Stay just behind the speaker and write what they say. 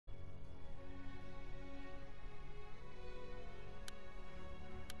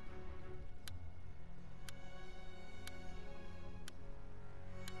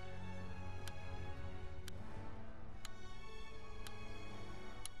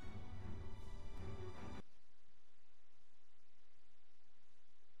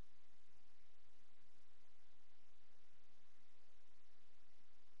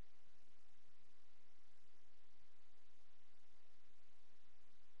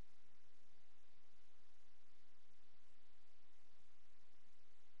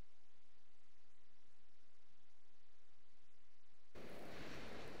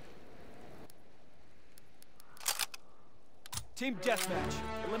Team deathmatch.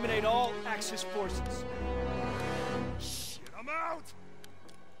 Eliminate all Axis forces. Shit, I'm out!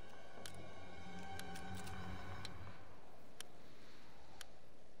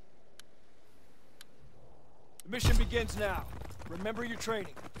 The mission begins now. Remember your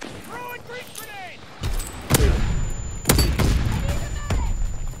training. Throwing grease grenade!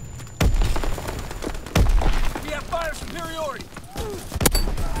 We have fire superiority!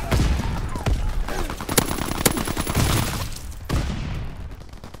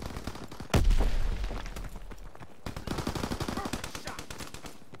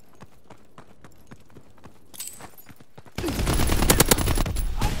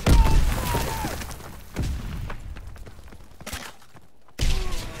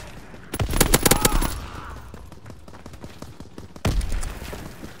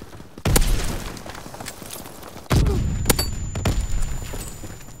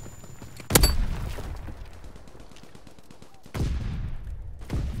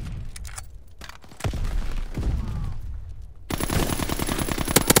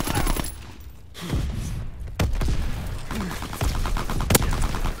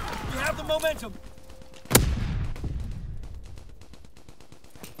 Momentum!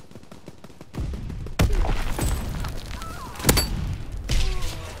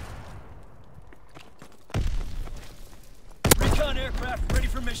 Recon aircraft ready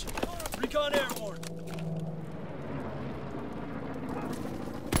for mission. Recon airborne.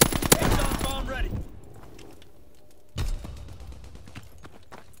 Hands-on bomb ready.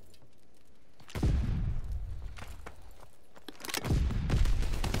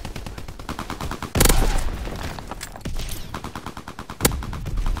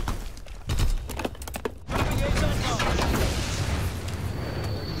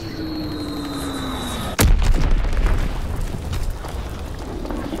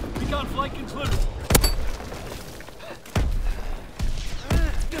 Flight concluded.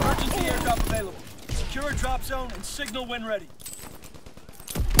 Emergency airdrop available. Secure a drop zone and signal when ready.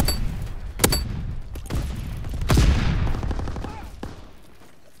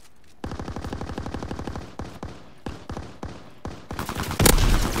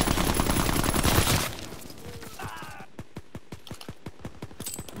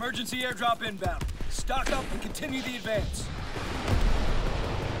 Emergency airdrop inbound. Stock up and continue the advance.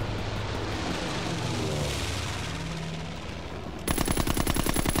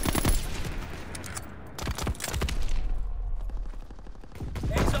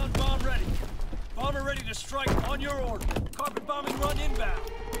 Bomber ready to strike on your order. Carpet bombing run inbound.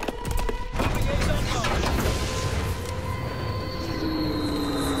 Dropping Azon bomber.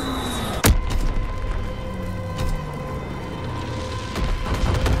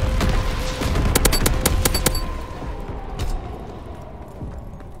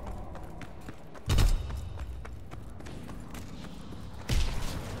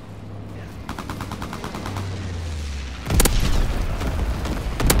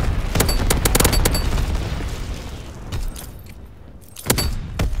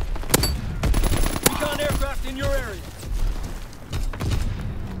 In your area.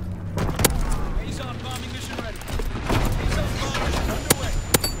 Azon bombing mission ready. Azon bomb mission underway.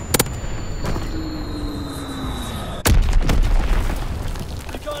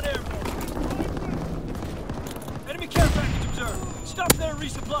 Recon airborne. Enemy care package observed. Stop there and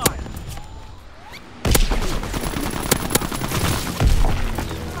resupply.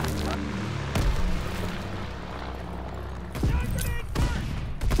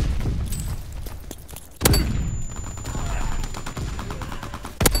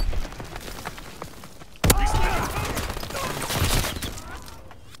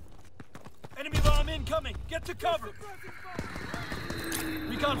 Enemy bomb incoming! Get to cover!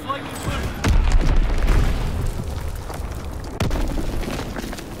 Recon flight concluded.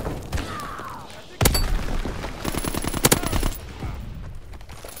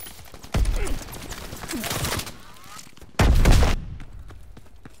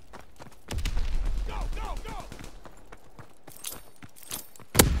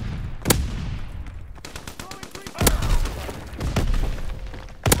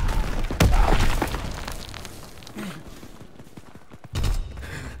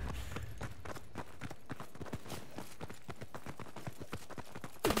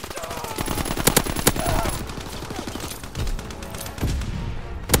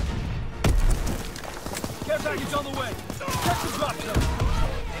 Care package on the way. Check the drop zone.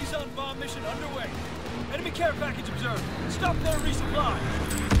 Azon bomb mission underway. Enemy care package observed. Stop there and resupply.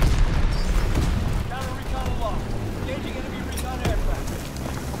 Counter recon aloft. Engaging enemy recon aircraft.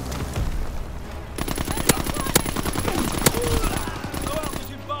 Low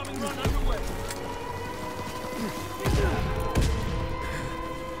altitude bombing run underway.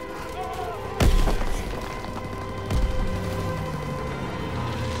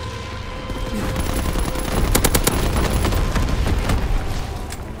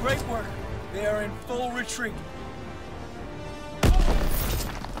 retreat.